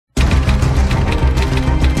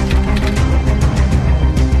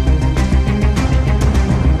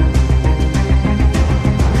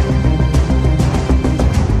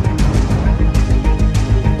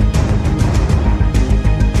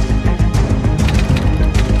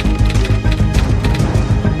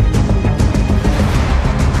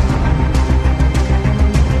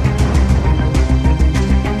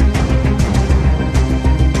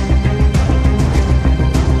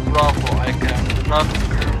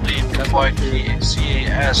notified the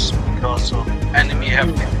CAS because of enemy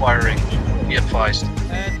heavy firing. Be advised.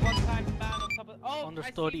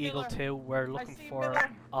 Understood, Eagle 2. We're looking for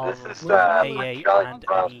all This is AA Charlie and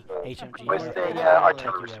any HMG. requesting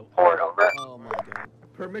artillery support, over. Oh my god.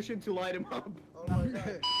 Permission to light him up. Oh my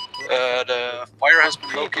god. The fire has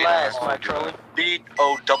been located Last, on Charlie.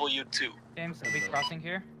 I.D.I.O.T.S. James, are we crossing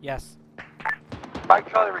here? Yes.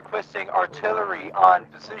 Mike Charlie requesting artillery on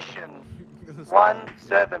position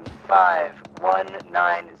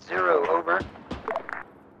 175190, over.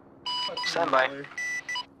 Stand by.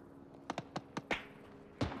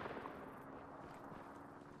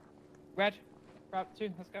 Red, Route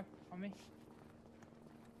 2, let's go. On me.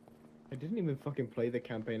 I didn't even fucking play the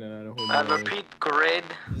campaign and I know who Repeat, grid,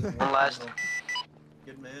 one last.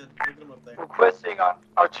 Good man. Look at him up there. Requesting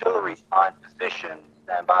artillery on position,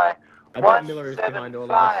 stand by. I bet Miller is behind all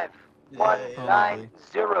of us.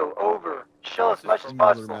 175190, over. Show as much as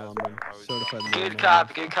possible. Good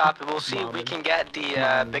copy, good copy. We'll see if we can get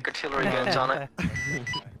the big artillery guns on it.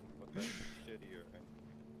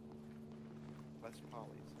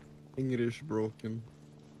 English broken.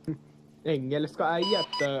 Engelska är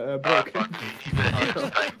jättebroken.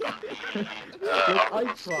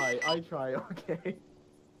 I try, okay.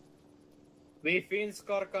 Vi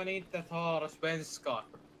finskar kan inte tala svenska.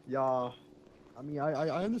 Yeah. I mean,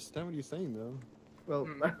 I understand what you're saying though. Well,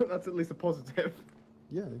 that's at least a positive.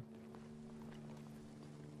 Yeah.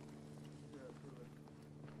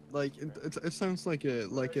 Like it sounds like a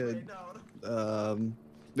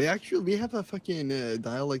we have a fucking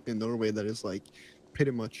dialect in Norway that is like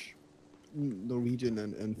pretty much Norwegian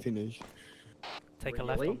and Finnish. Take a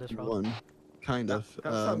left on this road. One, kind of.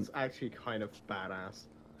 That sounds actually kind of badass.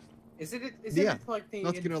 Is it Yeah, like the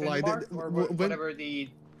not gonna lie, or whatever the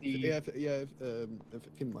Yeah,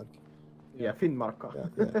 Finnmark. Yeah, Finnmarka. Yeah,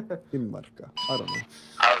 Finnmarka. I don't know.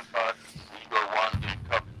 Alpha, Eagle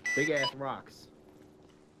 1, Big ass rocks.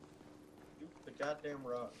 The goddamn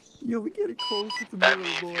rocks. Yo, we getting closer to that Miller,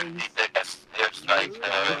 means you boys. need the airstrike. The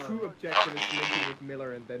true objective is linking with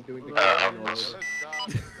Miller and then doing the campaign all over.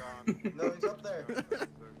 No, he's up there.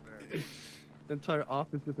 The entire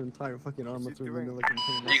office with the entire fucking ARMA through Manila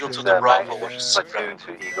container. Eagle to the Bravo, what's the Platoon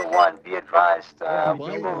to Eagle 1, be advised,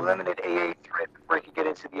 we will eliminate AA threat before you can get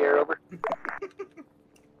into the air, over.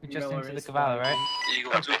 We just into the Cavallo, right?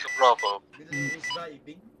 Eagle 2 to Bravo.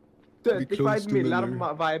 35 millar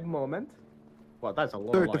vibe moment. Well, that's a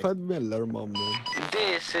lot of 35 millar moment.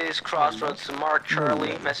 This is Crossroads to Mark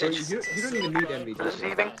Charlie, message. You don't even need MVD.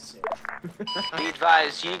 Receiving. Be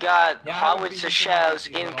advised, you got howitzer shells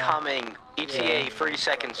incoming. ETA, 30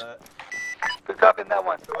 seconds. Good copy on that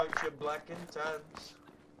one.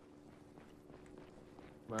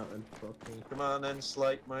 Mountain fucking. Come on and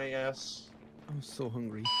slice my ass. I'm so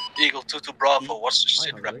hungry. Eagle 2 to Bravo, what's the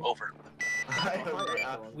sit rep, over?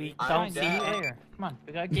 We don't see Come on,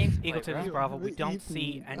 we got games. Eagle 2 to Bravo. We don't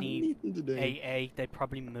see any AA. They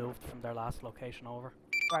probably moved from their last location, over.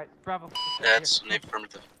 Right, Bravo. That's an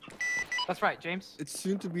affirmative. That's right, James. It's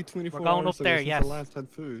soon to be 24 We're going hours up there, since yes. I last had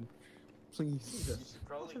food. Please.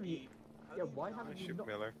 Yeah, why haven't you not...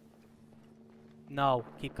 Miller. No,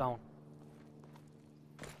 keep going.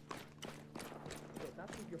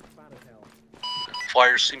 That's if you're fat as hell.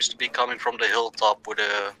 Fire seems to be coming from the hilltop with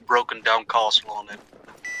a broken down castle on it.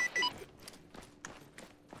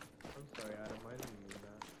 I'm sorry, Adam, I didn't mean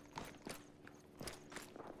that.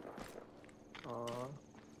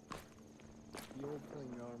 The old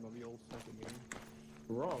playing ARMA, the old fucking game.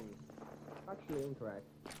 Wrong. Actually incorrect.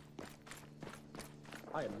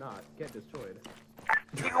 I am not. Get destroyed.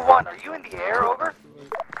 Eagle 1, are you in the air, over?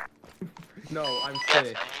 No, I'm Yes,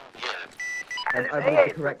 finished. yeah. I believe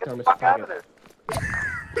the correct term is faggot.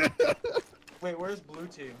 Wait, where's blue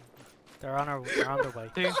team? They're on their way.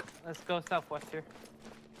 Two, let's go southwest here.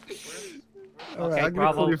 Okay,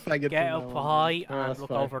 Bravo, get up high and that's look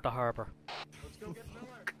fine. over the harbour. Let's go get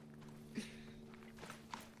Miller.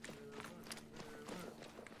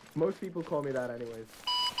 Most people call me that anyways.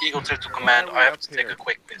 Eagle 2 to command, I have to take a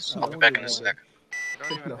quick piss. I'll be back in a sec. We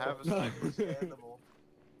don't even have a sniper.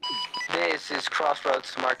 This is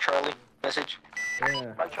Crossroads to Mark Charlie, message.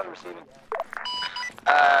 Yeah. Mark Charlie receiving.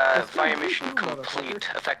 Fire mission complete,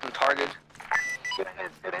 effective target. Good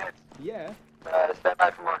hits, good hits. Yeah. Stand by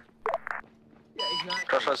for more. Yeah, exactly.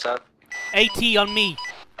 Crossroads out. AT on me!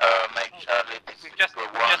 Make Charlie, Just one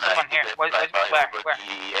here. Where?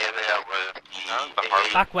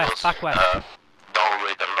 Back west, back west. Don't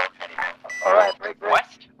read the lock anymore. Alright, break.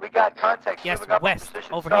 West? We got contact. Yes, moving up west,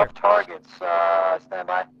 position, over soft here. targets, stand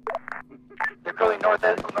by. They're currently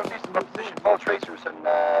northeast of my position, full tracers and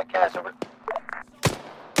cast over.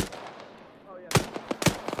 Oh yeah.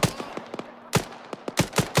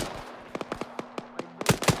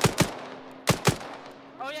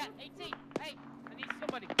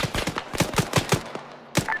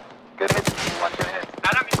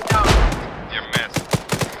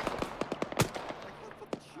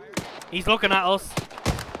 He's looking at us.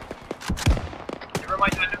 Never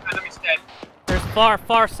mind, enemy's dead. There's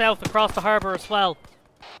far south across the harbour as well.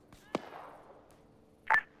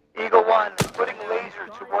 Eagle 1, putting laser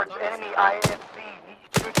towards enemy IFV.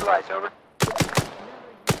 Need to neutralize, over.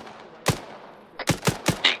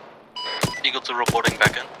 Eagle 2 reporting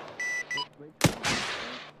back in.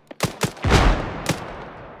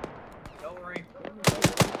 Don't worry.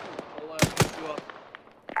 I'll push you up.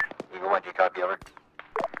 Eagle 1, do you copy, over?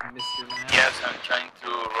 Mr. Man. Yes, I'm trying to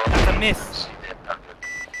roll. That's a miss.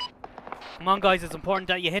 Come on, guys, it's important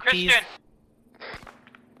that you hit these.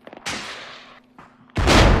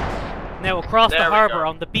 Now across the harbour,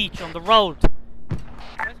 on the beach, on the road.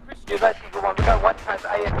 Where's Christian? Do that, Eagle 1. We got 1 times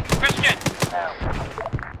IFV. Christian! Now.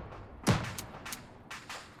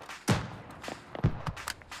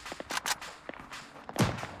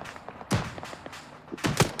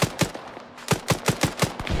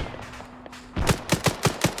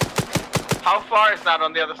 How far is that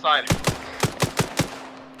on the other side?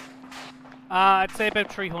 I'd say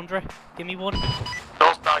about 300. Give me one.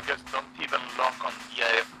 Those targets don't even lock on the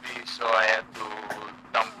IFB, so I had to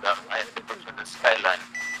dump them. I had to go to the skyline.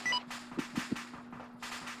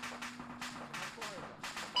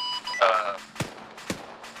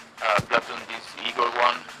 Platoon, this Eagle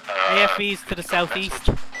 1. AFV's to the southeast.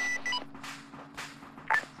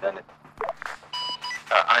 Send it.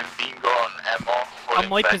 I'm bingo on ammo. On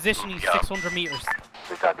my position, he's 600 meters.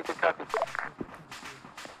 Good copy, good copy.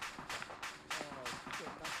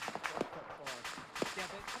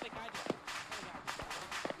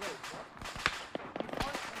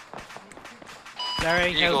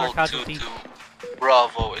 Larry, how's our Eagle casualty? 2-2.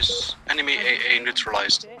 Bravo is enemy AA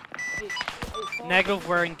neutralized. Negative,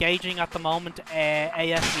 we're engaging at the moment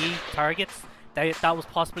AFV targets. That was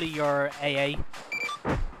possibly your AA.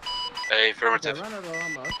 Affirmative. I ran out of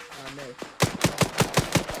ammo.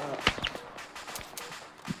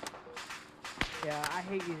 Yeah, I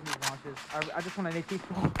hate using these launches. I just want to hit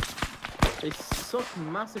people. They suck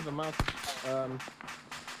massive amounts of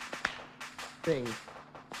things.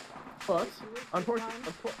 But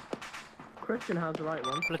unfortunately, Christian has the right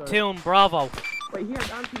one. Platoon, Bravo. Wait, he has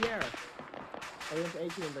anti-air. Oh, he has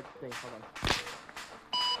 18 in the thing. Hold on.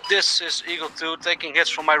 This is Eagle 2 taking hits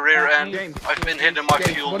from my rear end. James, I've been hitting my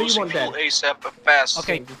James, fuel, what do you losing want fuel then? ASAP, fast.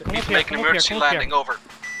 Okay, James, come Need up to here, make an come up here, emergency come up here. landing, over.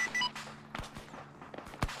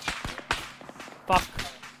 Fuck.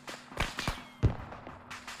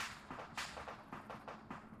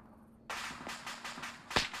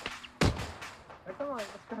 I feel like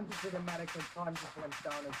this kind of cinematic time just went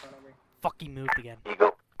down in front of me. Fuck, he moved again.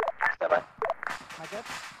 Eagle. Stand by. I guess?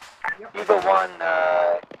 Yep. Eagle 1,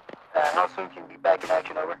 how soon can you be back in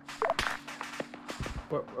action, over?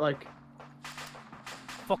 What, like,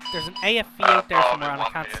 Fuck, there's an AFV out there somewhere and I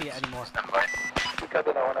can't see it anymore. Good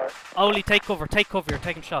copy, that 1 hour. Oli, take cover, you're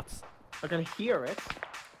taking shots. I can hear it.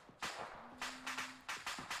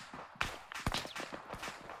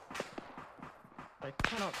 I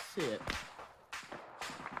cannot see it.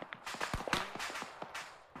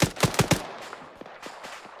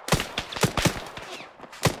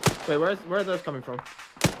 Wait, where are those coming from?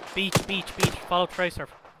 Beach, follow Tracer.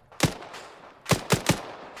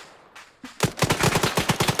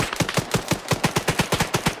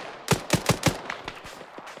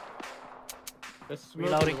 They're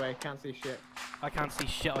smoking Reloading. away, can't see shit. I can't see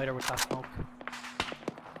shit either with that smoke.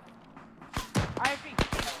 IFV,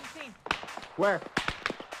 18. Where?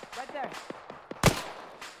 Right there.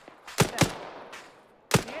 Right there.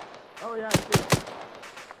 See it? Oh yeah, I see it.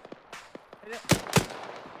 Hit it.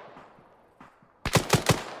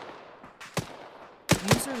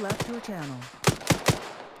 User left your channel.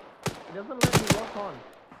 It doesn't let me walk on.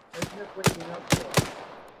 It's just waking up for it.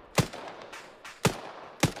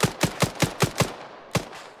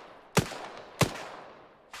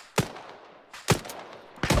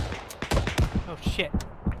 Oh shit.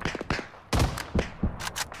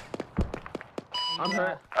 I'm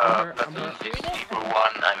hurt. Platoon, this Eagle 1,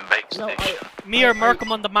 I'm backstation. Me or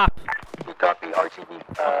Markham on the map. Good copy,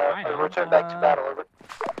 RTB, return back to battle, over.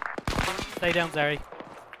 Stay down, Zari.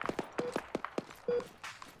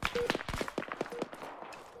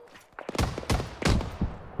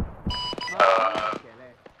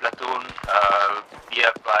 Platoon, be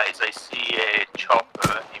advised, I see a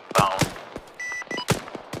chopper inbound.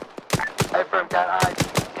 I affirm, got eyes.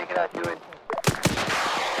 Take it out, do it.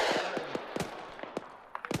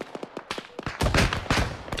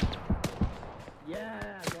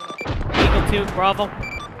 Yeah, yeah. Eagle 2, Bravo.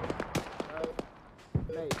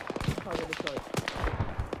 Mate, cover the side.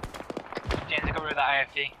 James, take over the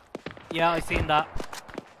IFV. Yeah, I seen that.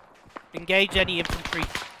 Engage any infantry.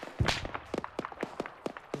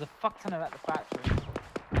 there's a fuck ton of at the factory.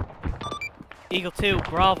 Eagle 2,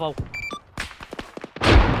 Bravo.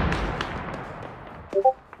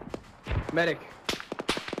 Medic.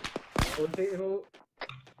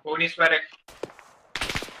 Who needs medic?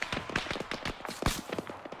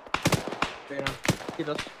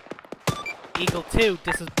 I.D.I.O.T.S. Eagle 2,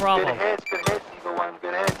 this is Bravo. Good hits, Eagle 1,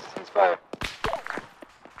 good hits. Ceasefire.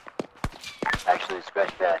 Actually,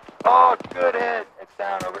 scratch that. Oh, good hit. It's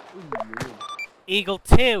down, over. Eagle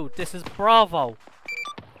 2, this is Bravo.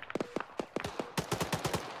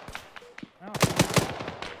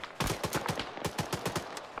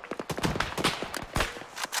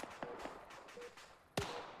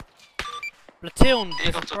 Platoon, this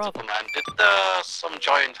Eagle is 2 to Bravo. command. Did some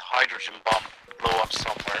giant hydrogen bomb blow up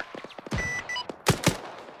somewhere?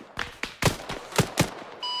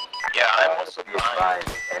 Yeah, I'm also Be advised,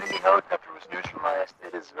 enemy helicopter was neutralized.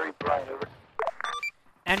 It is very bright, over.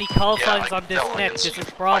 Any call Yeah, signs I on can this tell, I net, can this see is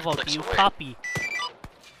 5 Bravo, clicks do you away. copy?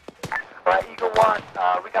 Alright, Eagle 1,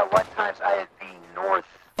 we got 1 times ISB north.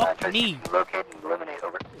 Fuck Try me. to locate and eliminate,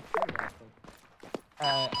 over.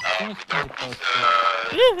 Finish pretty close.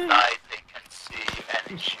 I can see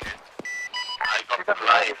any shit. I got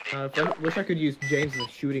blinding. Wish I could use James as a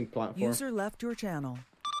shooting platform. User left your channel.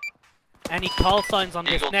 Any call signs on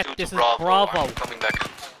this Eagle net, 2 to this is Bravo. Bravo. I'm coming back.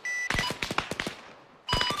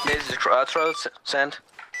 This is Crossroads, send.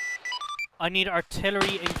 I need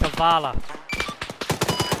artillery in Kavala.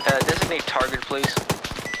 Designate target, please.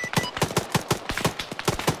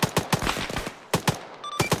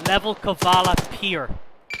 Level Kavala Pier.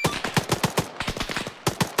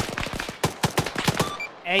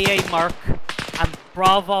 AA Mark and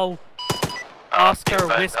Bravo Oscar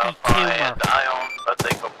Whiskey 2 Mark. I own, but they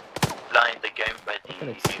got blind again by the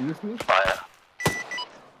Excuse me? fire.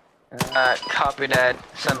 Copy that.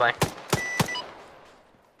 Stand by.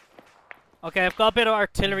 Okay, I've got a bit of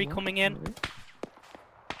artillery coming in.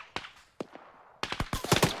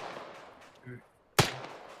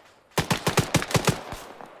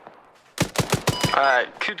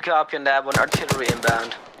 Could copy on that one. Artillery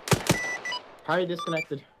inbound. Hi,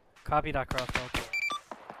 disconnected. Copy that, Crossroads.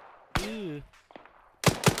 Ooh.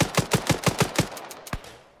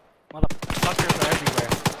 Motherfuckers are everywhere.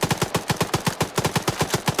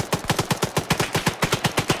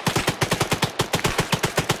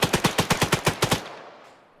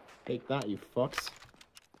 Take that, you fucks.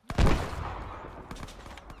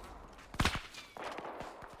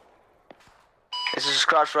 This is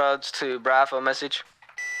Crossroads to Bravo message.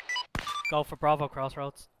 Go for Bravo,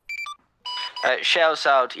 Crossroads. Shells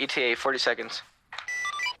out, ETA, 40 seconds.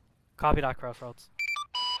 Copy that, Crossroads.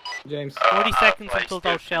 James. 40 seconds until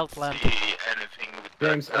those shells land.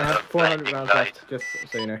 James, I have 400 rounds left, just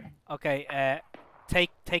so you know. Okay,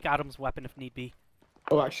 take Adam's weapon if need be.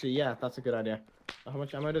 Oh, actually, yeah, that's a good idea. How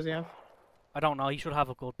much ammo does he have? I don't know, he should have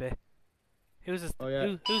a good bit. Who's this? Oh, yeah.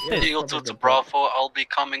 Who's Yeah, this? Eagle 2 to Bravo. I'll be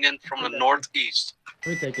coming in from the northeast.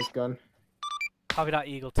 Let me take his gun. Copy that,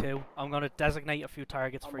 Eagle 2. I'm gonna designate a few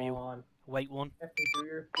targets for you. Wait one.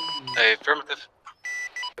 Affirmative.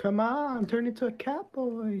 Come on, turn into a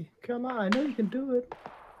cowboy. Come on, I know you can do it.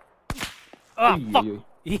 Ah, Oy, fuck! oy, oy.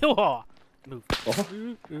 Yeah. Move.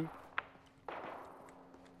 Oh.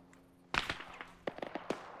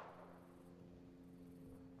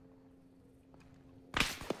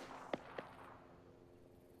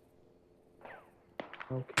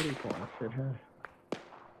 Oh, kitty corner, shit, huh?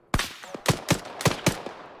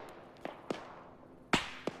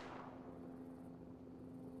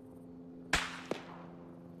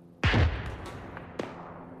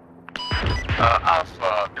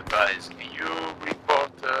 Alpha, the guys, can you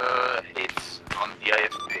report hits on the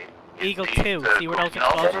IFP? Eagle 2, see where those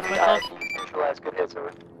explosions went off? Neutralize, good hits,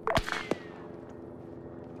 over.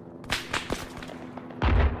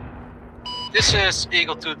 This is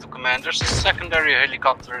Eagle 2 to command. There's a secondary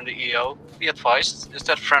helicopter in the EO. Be advised. Is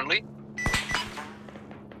that friendly?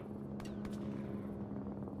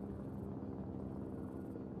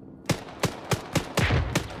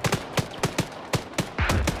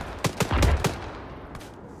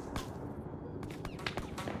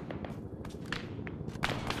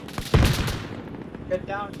 Get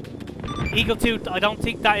down. Eagle 2, I don't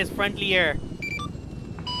think that is friendly air.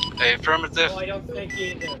 Affirmative. No, I don't think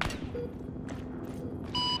either.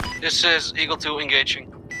 This is Eagle 2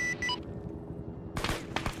 engaging.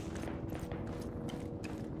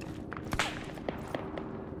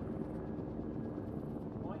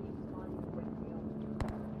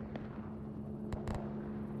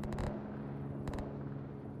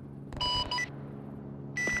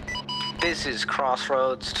 This is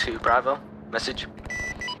Crossroads to Bravo. Message.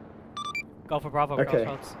 Go for Bravo, Okay.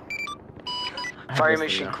 Crossroads. Fire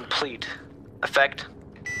mission complete. Effect.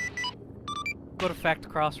 Good effect,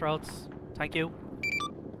 Crossroads. Thank you.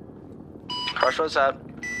 Crossroads out.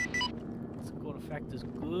 Good effect is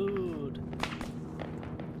good.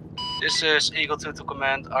 This is Eagle-2 to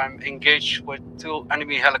command. I'm engaged with 2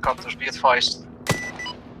 enemy helicopters, be advised.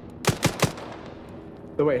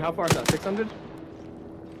 So wait, how far is that? 600?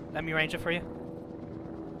 Let me range it for you.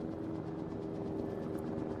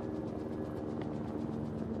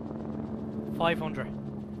 $500.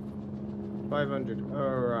 500.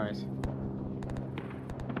 Alright.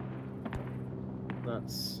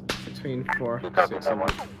 That's between 4 and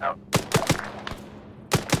 600.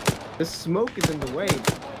 The smoke is in the way.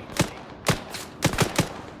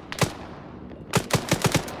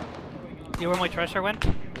 See where my treasure went?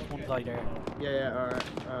 There's one guy there. Yeah,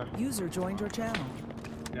 alright. User joined your channel.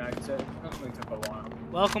 Yeah, it definitely took a while.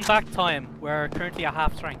 Welcome back, Time. We're currently at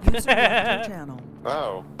half strength. User left your channel.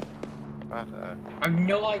 Oh. I have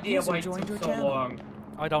no idea User why it joined took your so channel. long.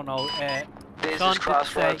 I don't know. This Sean is did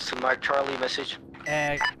Crossroads say- to Mark Charlie message.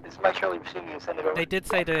 This is my Charlie receiving you, send it over. They did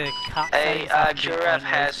say the cat. Hey, settings haven't been Giraffe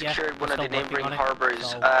has finalized yet. secured one We're of the still working neighboring on it,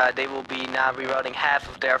 harbors. so- They will be now rerouting half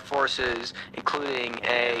of their forces, including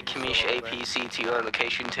a Kamish APC to your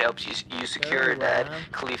location to help you secure that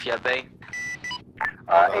Khalifa Bay.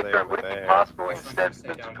 Apron, would it be possible instead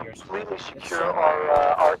to completely secure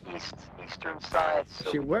our eastern side?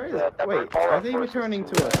 So Where is it? Wait, are they returning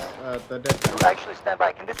to us? The dead Actually, stand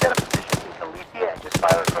by. Can this get a position in Khalifa and just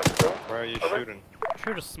fire across the bay? Where are you shooting?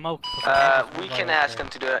 Through the smoke. We can ask them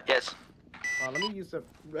to do it, yes. let me use the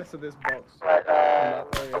rest of this box. Right,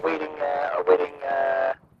 awaiting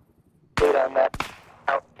data on that.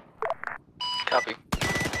 Out. Copy.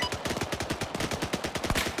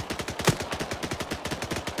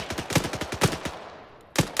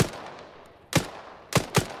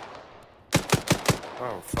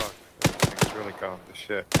 Oh fuck. This thing's really gone to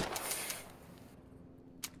shit.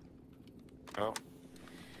 Oh.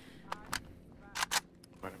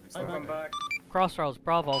 I'm back. Crossroads,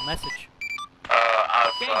 Bravo, message.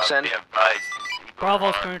 Send.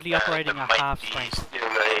 Bravo's currently operating at half strength.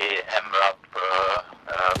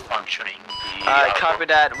 Functioning. Copy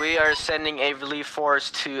that. We are sending a relief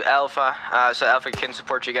force to Alpha, so Alpha can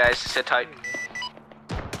support you guys. Sit tight.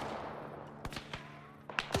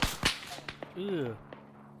 Ew.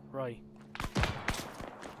 Right.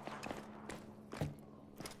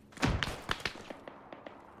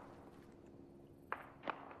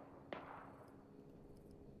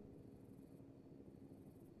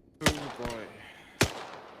 Oh boy.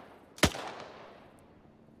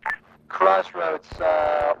 Crossroads,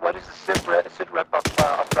 what is the sit rep of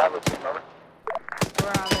Bravo team, over?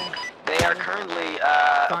 They are currently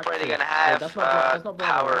operating on half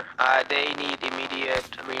power. They need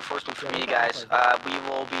immediate reinforcement from you guys. We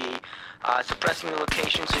will be suppressing the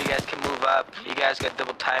location so you guys can move up. You guys get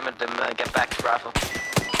double time and then get back to Bravo.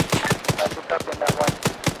 That's a copy on that one.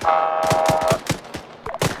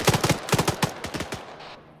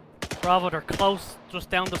 Bravo, they're close, just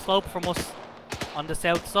down the slope from us on the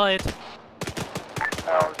south side. Is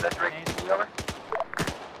that direct to me, over?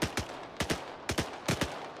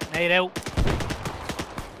 Nade out.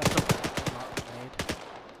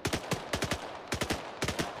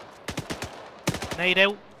 That's a nade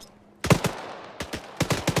out.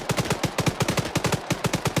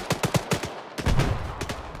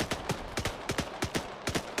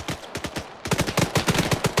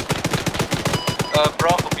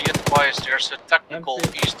 Bravo, be advised, there's a technical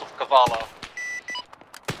east of Kavala.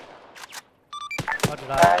 Roger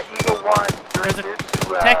that. Eagle 1, There's a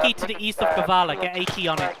techie to the east of Kavala, get AT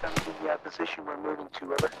on it. The position we're moving to,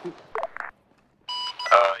 over. You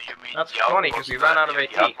mean That's funny because we ran out of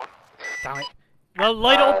AT. Damn it. Well,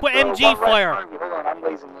 light it up with MG fire. Hold on, I'm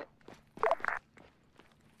lasing it.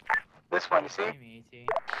 This one, you see?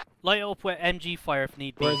 Light it up with MG fire if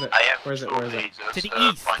need be. Where is it? Where is it? Where is it? To the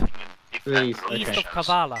east. To the east, East okay. of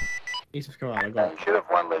Kavala. East of Kavala, go. You should have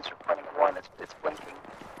one laser pointing at one, it's blinking.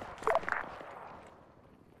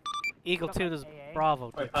 Eagle 2, there's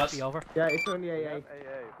Bravo. Copy over. Yeah, it's only AA. We have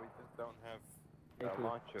AA, we just don't have a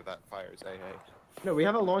launcher that fires AA. No, we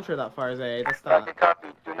have a launcher that fires AA, that's Okay, that. copy.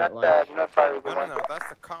 Do not fire Eagle 1. No, that's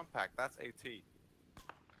the compact, that's AT.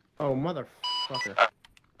 Oh, motherfucker.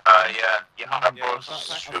 Yeah, the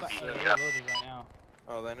outpost should be here.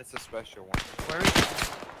 Oh, then it's a special one. Where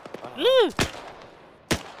is it?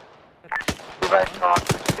 You guys talk,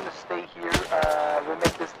 we're just gonna stay here. We'll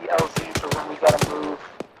make this the LZ for when we gotta move.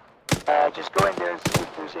 Just go in there and see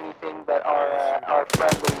if there's anything that our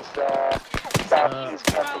friendlies southeast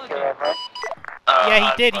can take care of, right?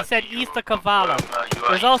 Yeah, he did. He said east of Kavala.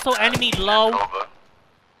 There's also enemy low.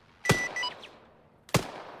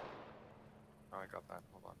 I got that.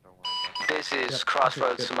 Hold on, don't worry about This is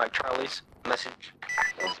Crossroads to Mike Charlie's message.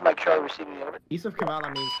 This is Mike Charlie receiving the over. East of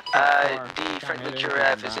Kavala means. The friendly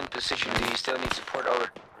QRF is in position. Do you still need support? Over.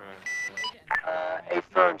 A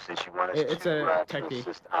firm, since you want us It's to a techie.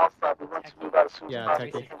 assist Alpha, we want to move out as soon as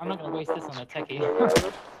possible. I'm not gonna waste this on a techie.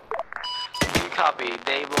 You copy.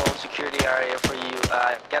 They will secure the area for you.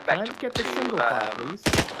 Get back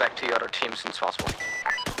back to your other team as soon as possible.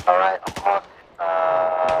 Alright, Hawk,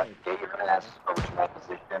 get your ass over to my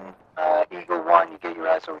position. Eagle 1, you get your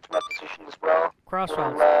ass over to my position as well.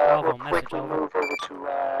 Crossroads. We'll quickly move over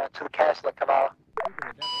to the castle at Kavala.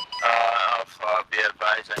 Alpha, be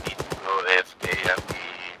advised, I need to go AFK. I'll be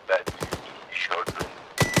back shortly.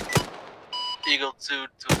 Eagle 2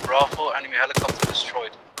 to Bravo, enemy helicopter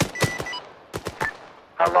destroyed.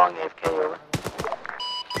 How long AFK over?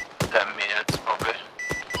 10 minutes, probably.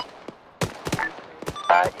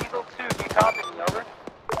 Eagle 2, do you copy me, over?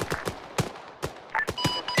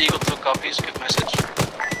 Eagle 2 copies, good message.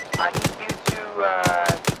 I need you to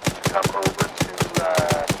come over to,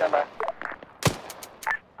 stand by.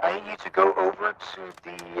 I need you to go over to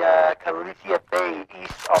the Kalithia Bay,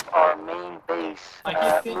 east of our main base. I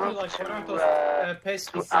can think we like one of those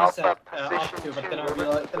pesky sunset up to, but then I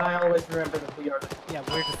realize, then I always remember that we are. Yeah,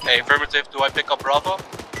 we're just. Hey, affirmative, do I pick up Bravo?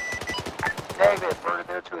 Negative, we're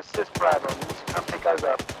there to assist Bravo. You need to come pick us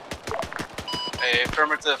up. Hey,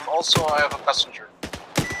 affirmative, also I have a passenger.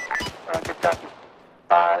 Good, thank you.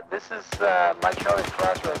 This is Mike Charlie's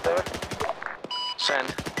Crossroads there.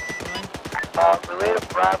 Send. Relay to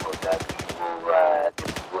Bravo that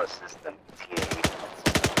we will assist them.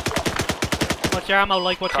 What's your ammo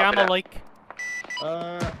like? What's your ammo like?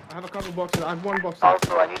 I have a couple boxes. I have one box.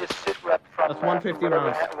 Also, I need a sit rep from. That's 150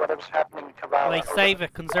 rounds. Whatever's happening in Kavala. Like, save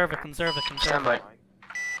it, conserve it, conserve it, conserve it. I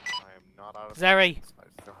am not out of Zeri. I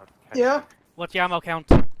still have 10. Yeah. What's your ammo count?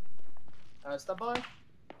 Stand by.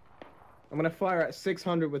 I'm gonna fire at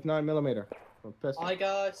 600 with 9mm. I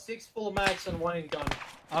got 6 full mags and 1 in gun.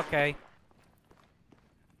 Okay.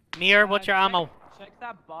 Mir, what's your ammo? Check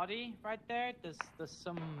that body right there. There's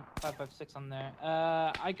some 5.56 on there.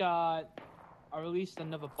 I released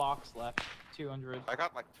another box left. 200. I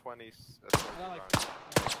got like 20.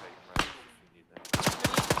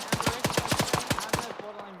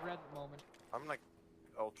 I'm like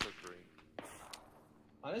ultra green.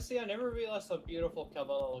 Honestly, I never realized how beautiful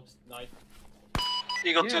Kavala looks tonight.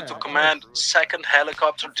 Eagle 2 to command, second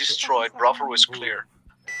helicopter destroyed, Bravo is clear.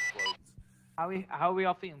 How are we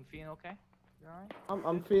all feeling? Feeling okay? You alright?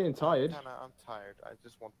 I'm feeling tired. I'm tired. I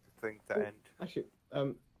just want the thing to end. Actually,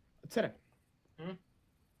 Tere.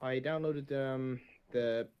 I downloaded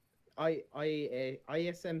the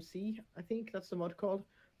ISMC, I think that's the mod called,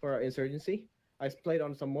 for Insurgency. I played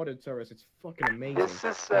on some modded servers. It's fucking amazing. This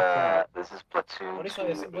is platoon. What does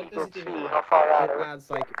it do? How far out? It adds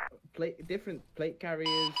like different plate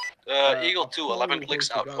carriers. Eagle 2, 11 clicks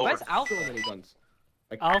out. Over. Alpha? So many guns.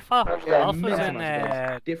 Like, Alpha? Alpha's in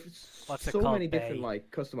what's it called? So many different like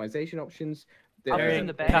customization options. They're in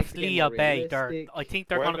the Kathlia Bay. I think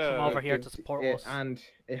they're gonna come over here to support us. And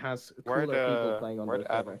it has cooler people playing on the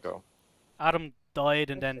server. Go? Adam died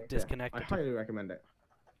and then disconnected. I highly recommend it.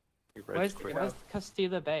 Where's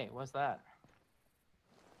Castilla Bay? What's that?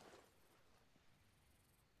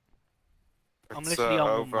 I'm It's literally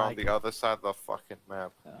over on the other side of the fucking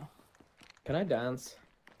map. Can I dance?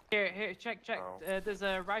 Here, check. Oh. There's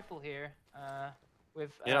a rifle here.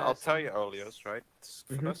 With. I'll tell you, Olios, right?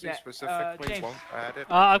 Fantasy specifically won't add it.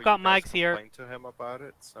 I've got mags here. Complain to him about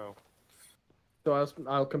it, so. So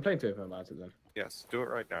I'll complain to him about it then. Yes, do it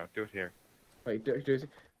right now. Do it here. Wait, do it.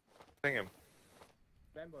 Sing him.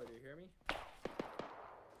 Fanboy, do you hear me?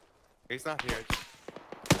 He's not here.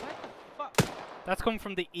 What the fuck? That's coming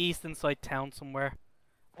from the east inside town somewhere.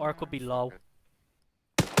 Or it could be low.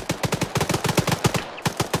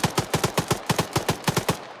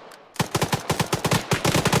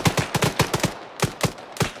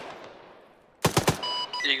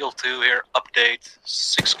 Eagle 2 here, update,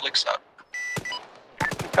 6 clicks out.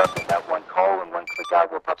 Copy that, 1 call and 1 click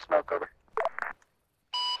out, we'll pop smoke over.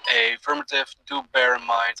 Affirmative, do bear in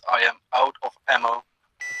mind, I am out of ammo.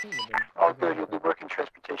 All good, you'll be working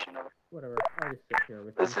transportation, over. Whatever, I'll just sit here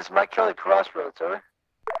with This is Mike Charlie Crossroads, over.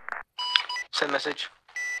 Send message.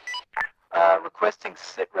 Requesting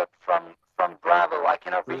sitrep from Bravo. I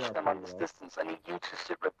cannot reach them on this distance. I need you to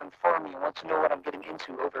sitrep them for me. I want to know what I'm getting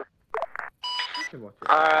into, over.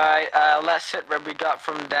 Alright, last sitrep we got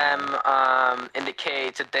from them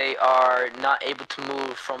indicates that they are not able to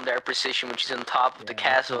move from their position, which is on top of the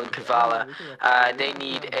castle in Kavala. They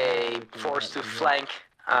need a force to flank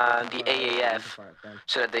the AAF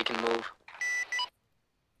so that they can move.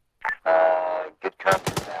 good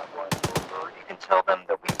copy of that one. Over. You can tell them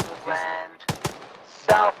that we will land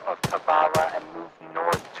south of Kavala and move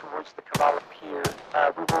north towards the Kavala Pier.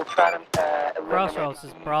 We will try to eliminate Crossroads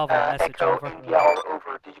is Bravo, message Echo over. India all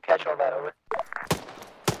over. Did you catch all that? Over.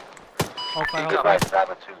 Hold fire, Good hold fire. advice,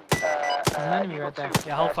 Bravo 2. There's an enemy right there.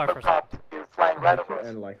 Yeah, hold fire for a second. You're flying right over us.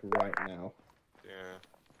 And like right now. Yeah,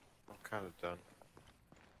 I'm kind of done.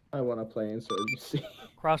 I want to play Insurgency.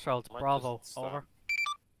 Crossroads, Might Bravo, just stop. over.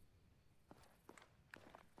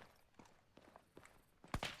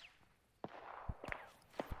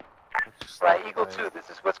 Right, Eagle 2, this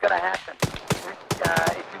is what's going to happen.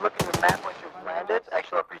 If you look at the map once you've landed,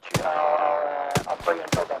 actually I'll reach you, I'll throw you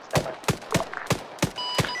until down standby.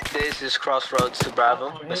 This is Crossroads to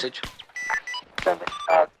Bravo. Message.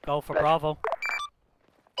 Go for Bravo.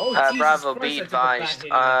 Oh, Jesus Bravo, Christ, be I took a advised.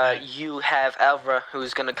 bad hit. You have Alvra,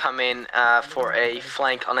 who's gonna come in for a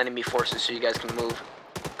flank on enemy forces, so you guys can move.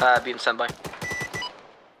 Be in standby.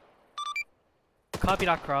 Copy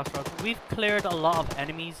that, Crossroads. We've cleared a lot of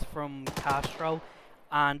enemies from Castro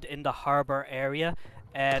and in the harbour area.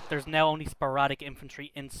 There's now only sporadic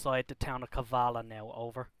infantry inside the town of Kavala now.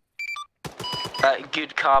 Over.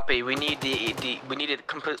 Good copy. We need we need it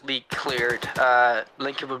completely cleared.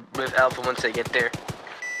 Link it with Alpha once they get there.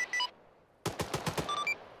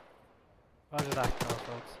 Roger that,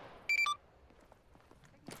 Crossroads.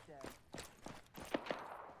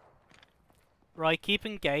 Right, keep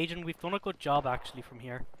engaging. We've done a good job actually from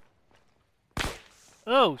here.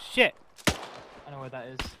 Oh shit! I know where that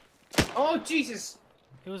is. Oh, Jesus!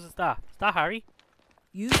 Who is that? Is that Harry?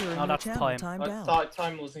 User in No, your that's channel time. timed I out. thought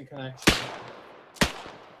time was in connection.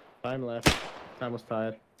 Time left. Time was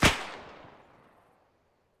tired.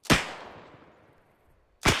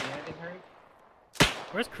 Anything, Harry?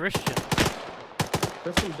 Where's Christian?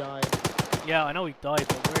 Christian died. Yeah, I know he died,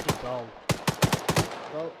 but where'd he go?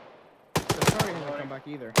 Well, the story hasn't come back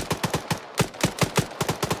either.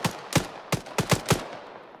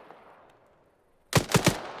 He's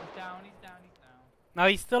down, he's down, he's down. No,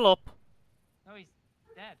 he's still up. No, he's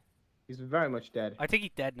dead. He's very much dead. I think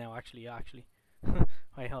he's dead now, actually.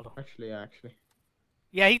 Wait, hold on. Actually.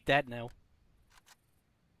 Yeah, he's dead now.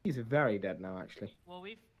 He's very dead now, actually. Well,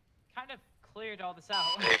 we've kind of cleared all this out.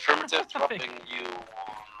 Hey, affirmative, dropping you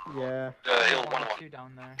Yeah. on Hill 1 1-1. 2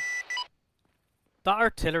 down there. That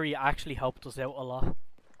artillery actually helped us out a lot.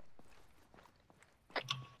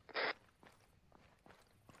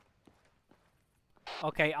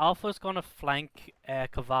 Okay, Alpha's gonna flank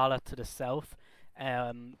Kavala to the south.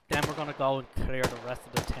 Then we're gonna go and clear the rest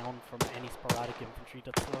of the town from any sporadic infantry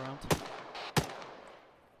that's still around.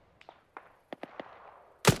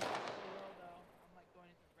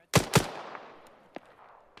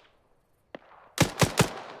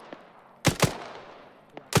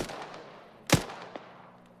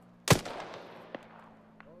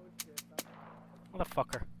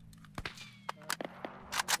 Motherfucker.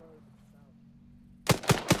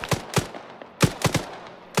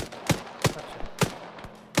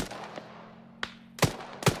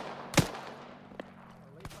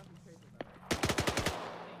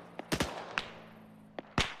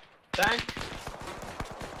 Tank?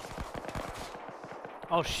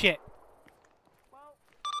 Oh shit.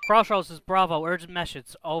 Crossroads is Bravo, urgent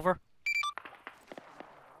message, over.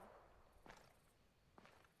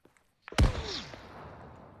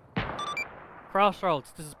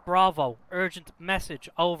 Crossroads, this is Bravo, urgent message,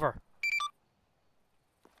 over.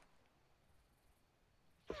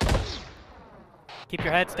 Keep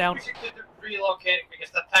your heads down. We should get relocating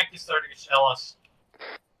because that tank is starting to shell us.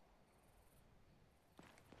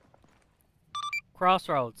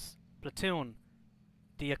 Crossroads, platoon,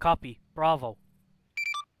 do you copy? Bravo.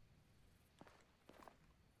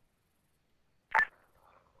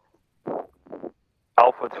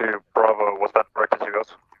 Alpha to Bravo, was that correct as you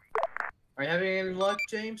guys? Are you having any luck,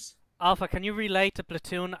 James? Alpha, can you relay to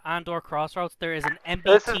platoon and or Crossroads? There is an MBT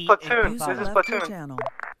This is platoon. in This Kavala. is platoon.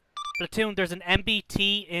 Platoon, there's an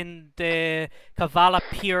MBT in the Kavala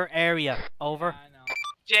Pier area. Over.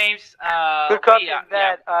 James, Good copy on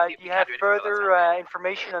that. Do you have further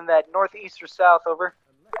information on that northeast or south? Over.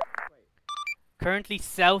 Currently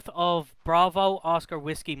south of Bravo, Oscar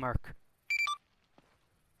Whiskey Mark.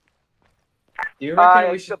 Do you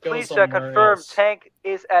reckon we should go please somewhere confirm else? tank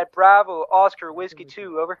is at Bravo, Oscar Whiskey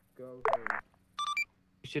 2. Over.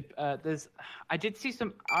 We should, I did see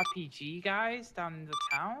some RPG guys down in the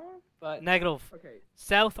town, but... Negative.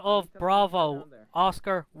 South of Bravo,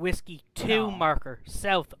 Oscar Whiskey 2 marker.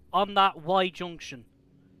 South, on that Y junction.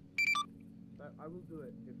 I will do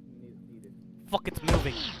it if needed. Fuck, it's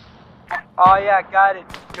moving. Oh yeah, got it.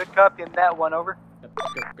 Good copy on that one. Over.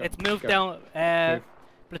 It's moved down.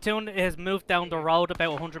 Platoon has moved down the road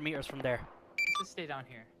about 100 meters from there. Let's just stay down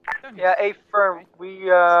here. Yeah, A firm. We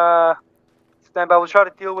stand by. We'll try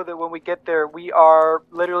to deal with it when we get there. We are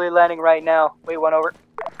literally landing right now. Wait, one over.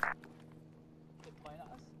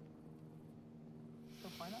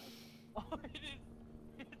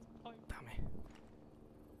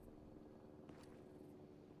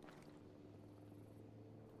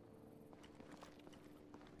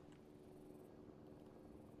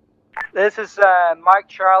 This is Mike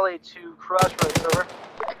Charlie to Crossroads, over.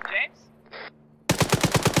 James?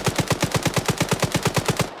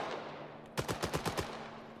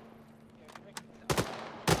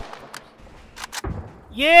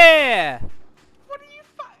 Yeah! What are you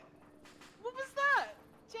What was that?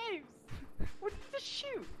 James! What did you just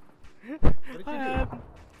shoot?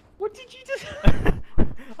 What did you just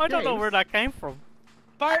I don't know where that came from.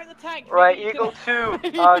 Fire the tank! Right, Eagle 2,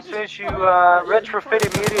 as soon as you retrofit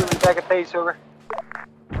immediately back at base, over.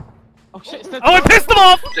 Oh shit, I pissed them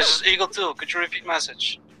off! This is Eagle 2, could you repeat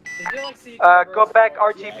message? Go back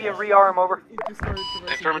RTB and rearm, over.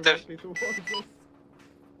 Affirmative.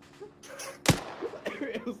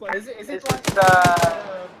 Is it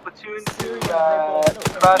platoon to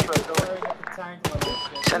Crossroads, over.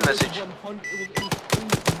 Send message.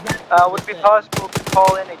 Would it be possible to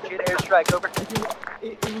call in a jet airstrike, over? We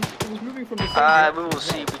will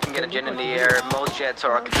see if we can get a jet in the air. Most jets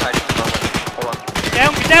are occupied at the moment. Hold on. Get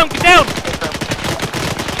down, get down, get down!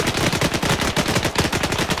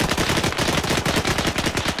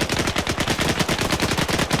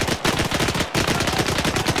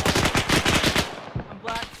 I'm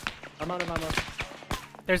black. I'm out of ammo.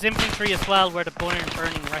 There's infantry as well where the burning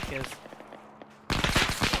wreck is.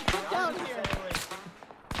 Down here!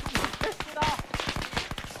 Pissed it off!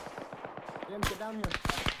 James, get down here.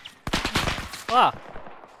 Ah!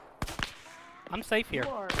 I'm safe here.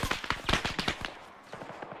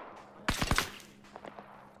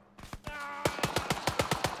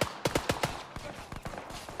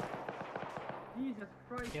 Jesus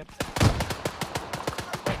Christ. Yep.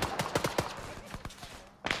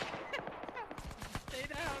 Stay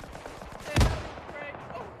down. Stay down. Great.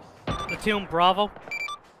 Oh. Platoon Bravo.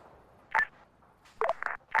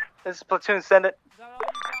 This is platoon, send it.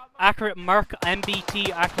 Accurate mark,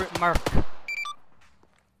 MBT, accurate mark.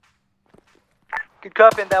 Good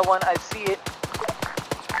copy on that one, I see it.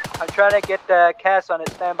 I'm trying to get the cast on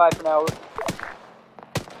it, stand by for now.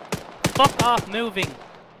 Fuck off moving.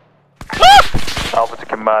 Alpha to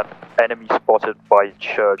command, enemy spotted by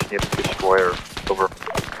church near the destroyer, over.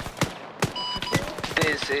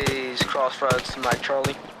 This is Crossroads to Mike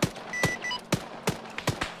Charlie.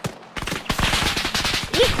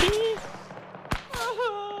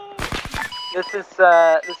 This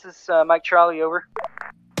is Mike Charlie, over.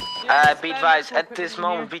 Be advised, at this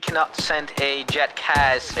moment we cannot send a jet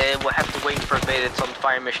CAS. We'll have to wait for a bit. It's on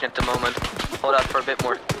fire mission at the moment. Hold out for a bit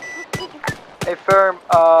more. Hey, firm.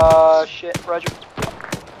 Shit, roger.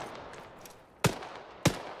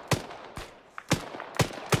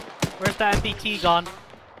 Where's the MBT gone?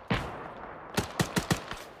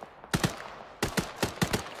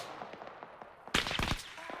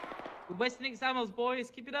 We're wasting examples,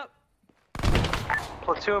 boys. Keep it up.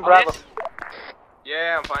 Platoon, Bravo.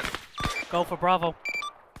 Yeah, I'm fine. Go for Bravo.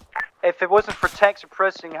 If it wasn't for tank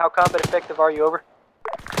suppressing, how combat effective are you, over?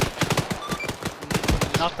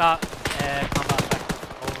 Not that combat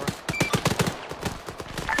effective, over.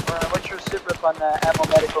 What's your sit rep on ammo,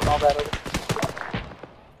 medical, and all that, over?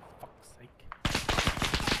 Fuck's sake.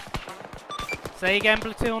 Say again,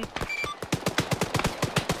 Platoon.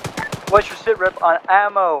 What's your sit rep on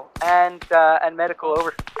ammo and medical,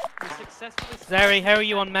 over? Zeri, how are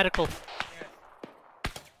you on medical?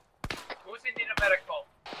 Who's in need of medical?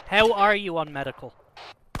 How are you on medical?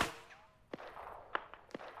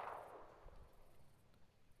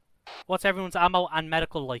 What's everyone's ammo and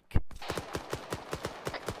medical like?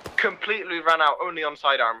 Completely ran out, only on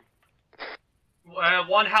sidearm.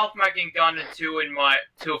 One health magging gun and two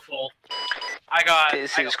full. I got.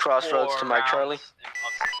 This is Crossroads to Mike Charlie.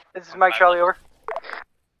 This is Mike Charlie, over.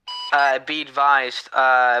 Be advised,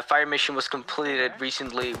 fire mission was completed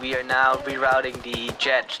recently. We are now rerouting the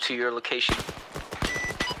jet to your location.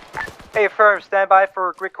 Hey, firm, stand by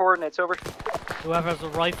for grid coordinates, over. Whoever has a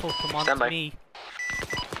rifle, come on Stand to by. me.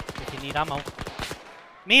 If you need ammo.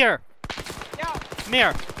 Mir! Yeah.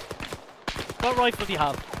 Mir! What rifle do you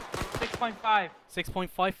have? 6.5.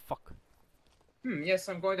 6.5? Fuck. Yes,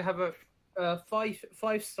 I'm going to have a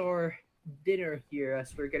five-star dinner here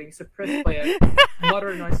as we're getting suppressed by a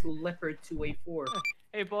modernized Leopard 2A4.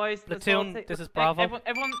 Hey boys, Platoon, this is Bravo.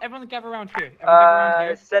 Everyone gather around here. Everyone gather around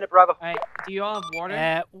here. Senate Bravo. Alright, do you all have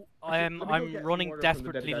water? I'm running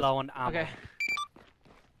desperately low on ammo. Okay.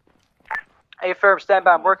 Hey, firm, stand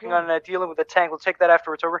by. I'm working on dealing with the tank. We'll take that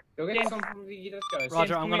afterwards, over. Go get some from the guys.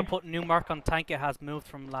 Roger, I'm gonna put new mark on tank. It has moved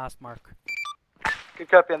from last mark. Good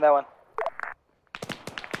copy on that one.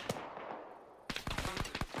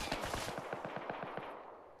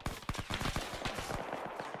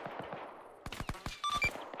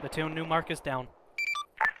 Platoon, new mark is down.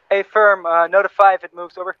 Hey, firm, notify if it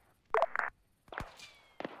moves, over.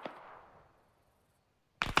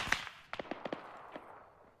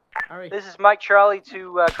 Harry. This is Mike Charlie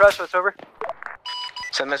to Crossroads, over.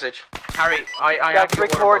 Send message. Harry, I got have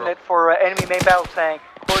grid your coordinate for enemy main battle tank.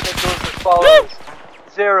 Coordinate goes as follows: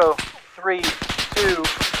 0, 3, 2,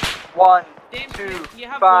 1, 2,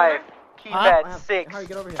 5. Keypad 6. I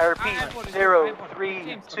repeat: 0,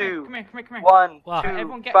 3, 2, 1,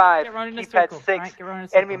 2, 5. Keypad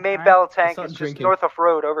 6. Enemy main battle tank is just north of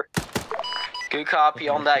road, over. Good copy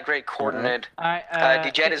on that great coordinate.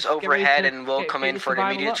 The jet is overhead and will come in for an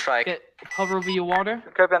immediate strike. Hover over your water.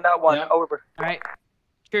 Good copy on that one, over. Alright.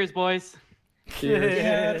 Cheers, boys.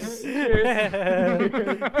 Cheers. Yes.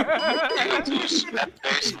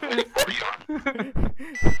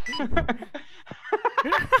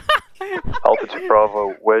 Alpha to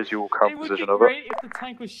Bravo, where's your current position, over? Great if the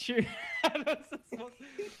tank was shooting at us.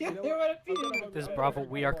 This is Bravo.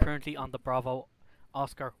 We are currently on the Bravo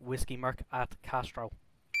Oscar Whiskey Mark at Castro.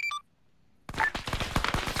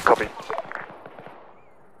 Copy. Oh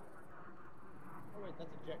wait, that's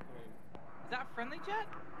a jet coming. Is that a friendly jet?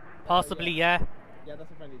 Possibly, yeah. Yeah, that's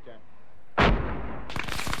a friendly jet.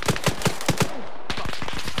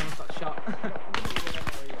 Almost got shot.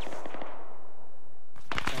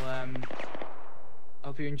 Well, I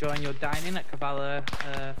hope you're enjoying your dining at Kabbalah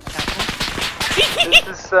Castle. This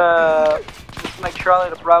is Mike Charlie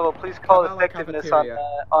to Bravo. Please call effectiveness on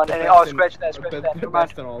any. Oh, scratch that, scratch that. Never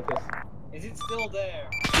mind. Is it still there?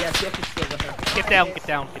 Yes, it's still there. Get down, get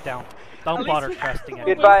down, get down. Don't bother trusting it.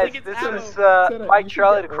 Be advised, this is Mike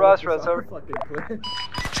Charlie to Crossroads, over.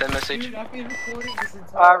 Send message.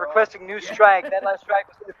 Requesting new strike. That last strike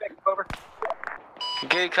was ineffective, over.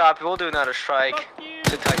 Good copy, we'll do another strike.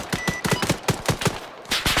 Sit tight.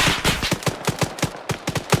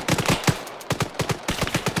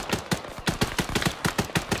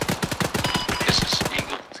 This is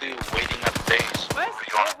Eagle 2 waiting at the base.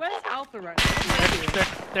 Where's Alpha right now?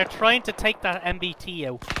 They're trying to take that MBT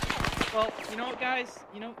out. Well, you know what, guys?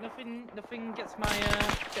 You know, nothing gets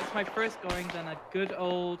my first going than a good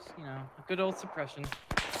old, a good old suppression.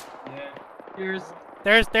 Yeah.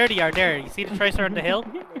 There they are. There. You see the tracer on the hill?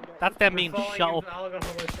 That's them being shot up.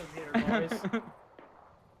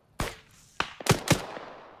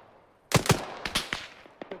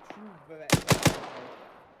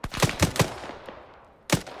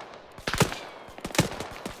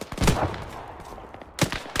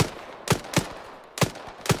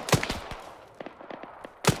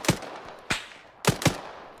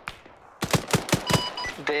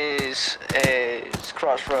 This is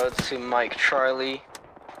Crossroads to Mike Charlie.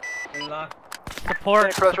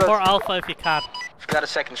 Support Alpha if you can. We've got a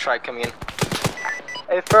second strike coming in.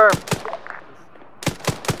 Hey, firm.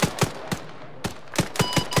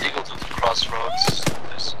 Eagle to the Crossroads.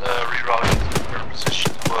 This rerouting to their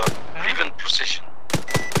position to even precision.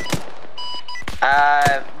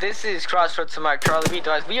 This is Crossroads to Mike Charlie.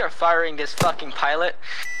 We are firing this fucking pilot.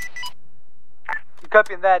 You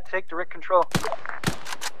copying that? Take direct control.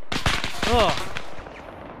 Oh.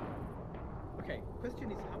 Okay,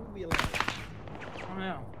 question is how are we alive? I don't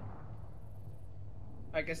know.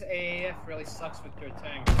 I guess AAF really sucks with their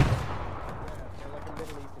tank. Yeah, they're like a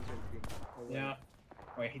Middle Eastern country. Yeah.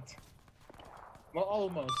 Wait. Well,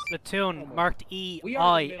 almost. Platoon marked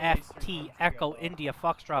E-I-F-T Echo India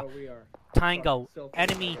Foxtrot Tango.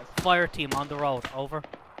 Enemy fire team on the road. Over.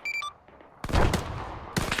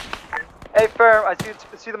 Hey, firm. I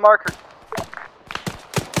see the marker.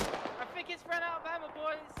 I think it's run out of ammo,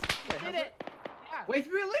 boys. We did it. Yeah. Wait,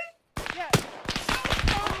 really? Yeah.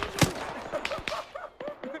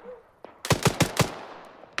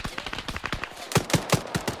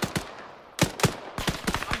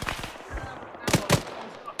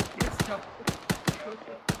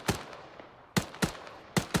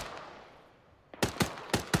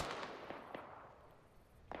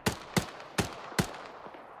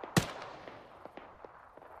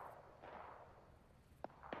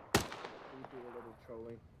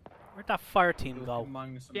 Where'd that fire team go?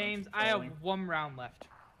 James, I have 1 round left.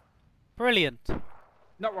 Brilliant.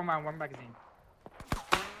 Not 1 round, 1 magazine.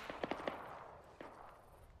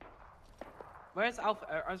 Where's Alpha?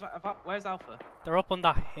 Where's Alpha? They're up on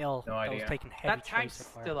that hill. No that idea. was taking heavy That tank's tracer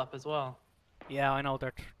fire. still up as well. Yeah, I know.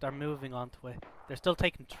 They're moving onto it. They're still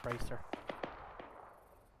taking tracer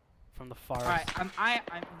from the forest. Alright,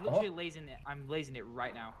 I'm literally lasing it. I'm lasing it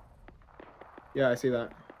right now. Yeah, I see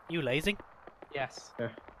that. You lasing? Yes. Yeah.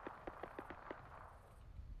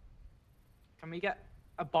 Can we get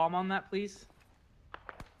a bomb on that, please?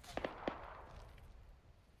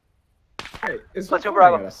 Hey, it's Let's not go,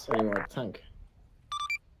 Bravo. firing at us anymore, tank.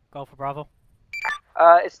 Go for Bravo.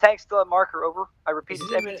 Is tank still at marker? Over. I repeat, is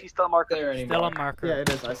MPT still at marker? Still on marker. Yeah, it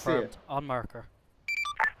is. I see Confirmed. it. On marker.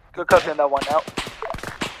 Good copy on that one now.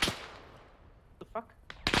 The fuck?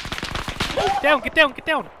 Get down! Get down! Get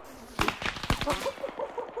down!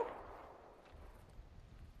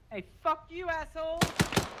 Hey, fuck you, asshole!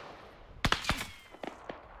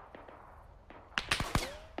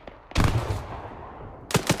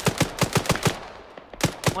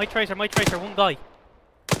 My tracer, one guy.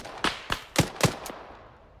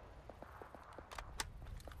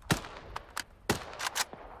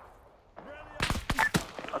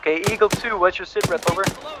 Okay, Eagle 2, what's your sit rep? Over.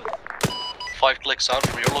 5 clicks out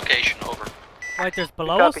from your location. Over. Right, there's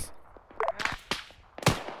below Copy. us.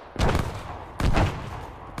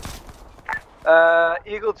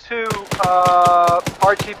 Eagle 2,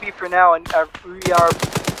 RTB for now, and we are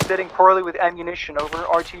sitting poorly with ammunition. Over.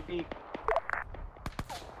 RTB.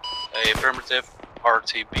 Affirmative.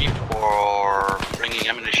 RTB for bringing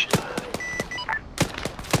ammunition.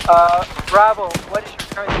 Bravo, what is your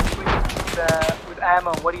current situation with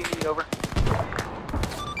ammo? What do you need? Over.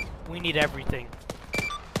 We need everything.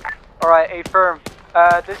 Alright, affirm.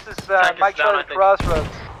 This is Mike Charlie Crossroads.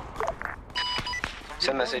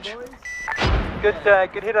 Send message. Good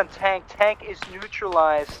hit on tank. Tank is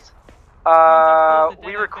neutralized.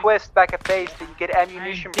 We request back at base that you get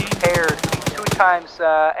ammunition prepared. 2 times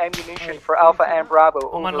ammunition for Alpha and Bravo.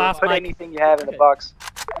 Over. Put anything you have in the box.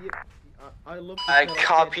 I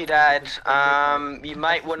copy that. You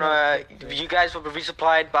might wanna. You guys will be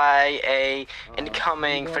resupplied by a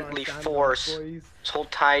incoming friendly force. So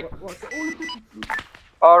hold tight.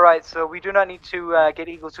 Alright, so we do not need to get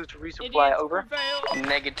Eagle 2 to resupply. Over.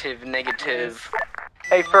 Negative.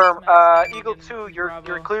 Hey, firm. Eagle 2,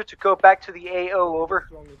 you're clear to go back to the AO. Over.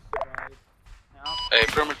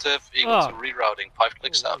 Affirmative. Eagle 2 rerouting. 5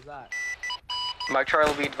 clicks out. Mike Charlie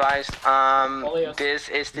will be advised. This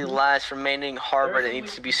is the last remaining harbor that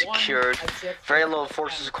needs to be secured. Very low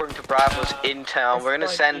forces according to Bravo's intel. We're gonna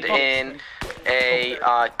send in a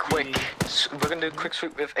quick. We're gonna do a quick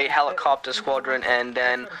sweep with a helicopter squadron, and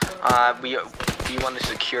then we want to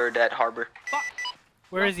secure that harbor.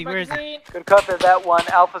 Where is he? Where is he? Good copy of that one.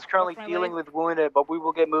 Alpha's currently dealing with wounded, but we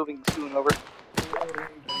will get moving soon. Over.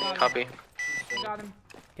 Copy. Got him.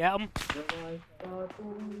 Get him.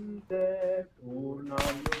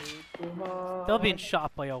 They're being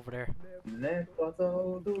shot by over there.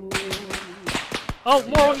 Oh,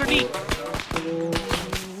 more underneath.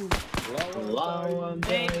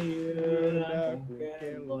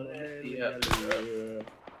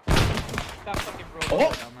 That fucking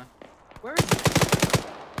broke down there. Where is he?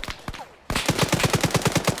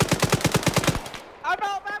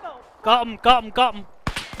 Ammo! Got him.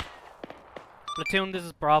 Platoon, this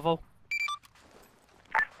is Bravo.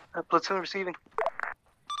 Platoon receiving.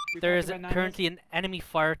 There is currently an enemy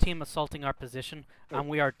fire team assaulting our position, and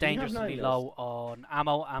we are dangerously low on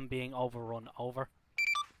ammo and being overrun. Over.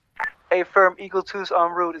 Hey, firm. Eagle 2's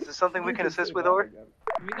en route. Is there something we can assist with? Over.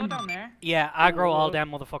 Can we go down there? Yeah, aggro all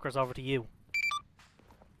them motherfuckers over to you.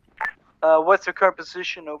 What's their current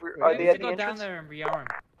position? Over. Are they at the go entrance? down there and rearm.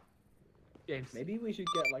 James. Maybe we should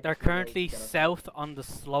get like. They're currently south on the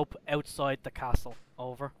slope outside the castle.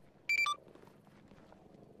 Over.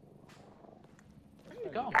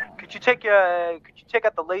 Could you take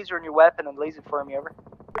out the laser in your weapon and laser for me? Over.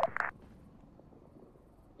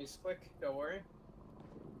 He's quick. Don't worry.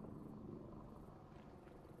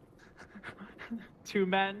 2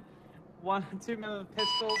 men. 2 men with a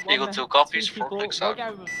pistol. Eagle 2 copies. 4 clicks out. One guy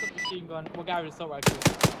with a submachine gun. One guy with a assault rifle.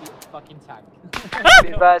 Fucking tank. Be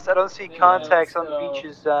advised, I don't see contacts on the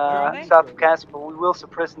beaches south of Castle, but we will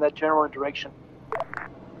suppress in that general direction.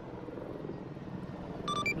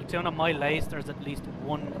 Platoon on my lays, there's at least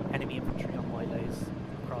 1 enemy infantry on my lays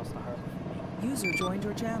across the harbour. User joined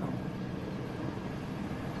your channel.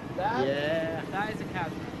 That is a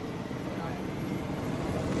chasm.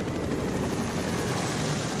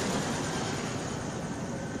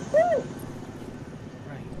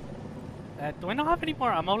 Right. Do I not have any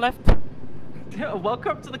more ammo left?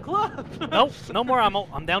 Welcome to the club! Nope, no more ammo.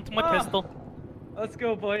 I'm down to my pistol. Let's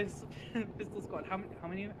go, boys. Pistol squad. How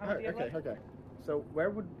many do you have left? Okay. So where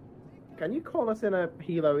would Can you call us in a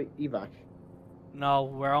helo evac? No,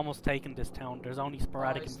 we're almost taking this town. There's only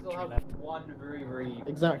sporadic infantry left. One very...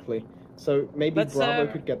 Exactly. So maybe Bravo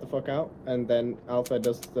could get the fuck out, and then Alpha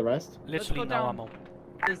does the rest? Literally no ammo.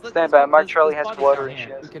 Stand by, Mark Charlie has water and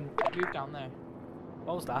shit. We can move down there.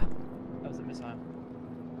 What was that? That was a missile.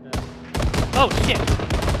 Oh shit!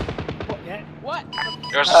 What? Yeah. What?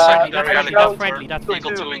 There's a secondary that's helicopter. friendly, that's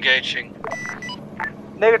Eagle 2 engaging.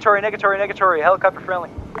 Negatory, helicopter friendly.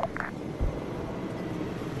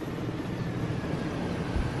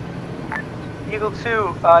 Eagle 2,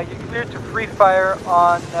 you're cleared to free fire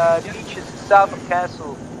on beaches south of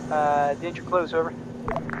Castle. Danger close, over.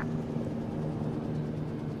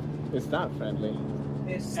 Is that friendly?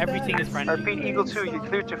 Everything is friendly. I repeat, Eagle 2, you're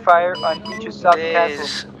cleared to fire on beaches south of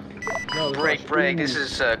Castle. Break. This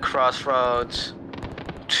is Crossroads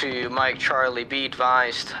to Mike Charlie. Be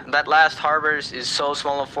advised. That last harbor is so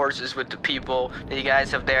small of forces with the people that you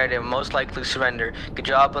guys have there, they'll most likely surrender. Good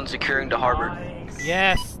job on securing the harbor.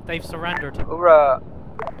 Yes, they've surrendered. Hoorah.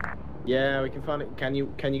 Yeah, we can find it. Can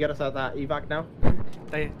you get us out that evac now?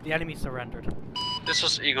 The enemy surrendered. This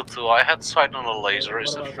is Eagle 2. I had sight on a laser.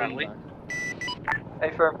 Is that friendly?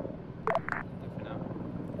 Hey, firm.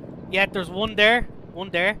 Yeah, there's one there.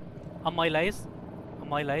 On my lays.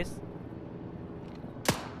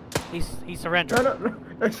 He's surrendering. No,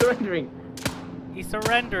 they're surrendering. He's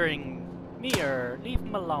surrendering. Mir, leave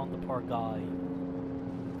him alone, the poor guy.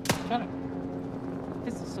 Shut up.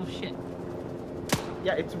 This is so shit.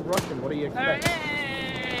 Yeah, it's Russian. What do you expect?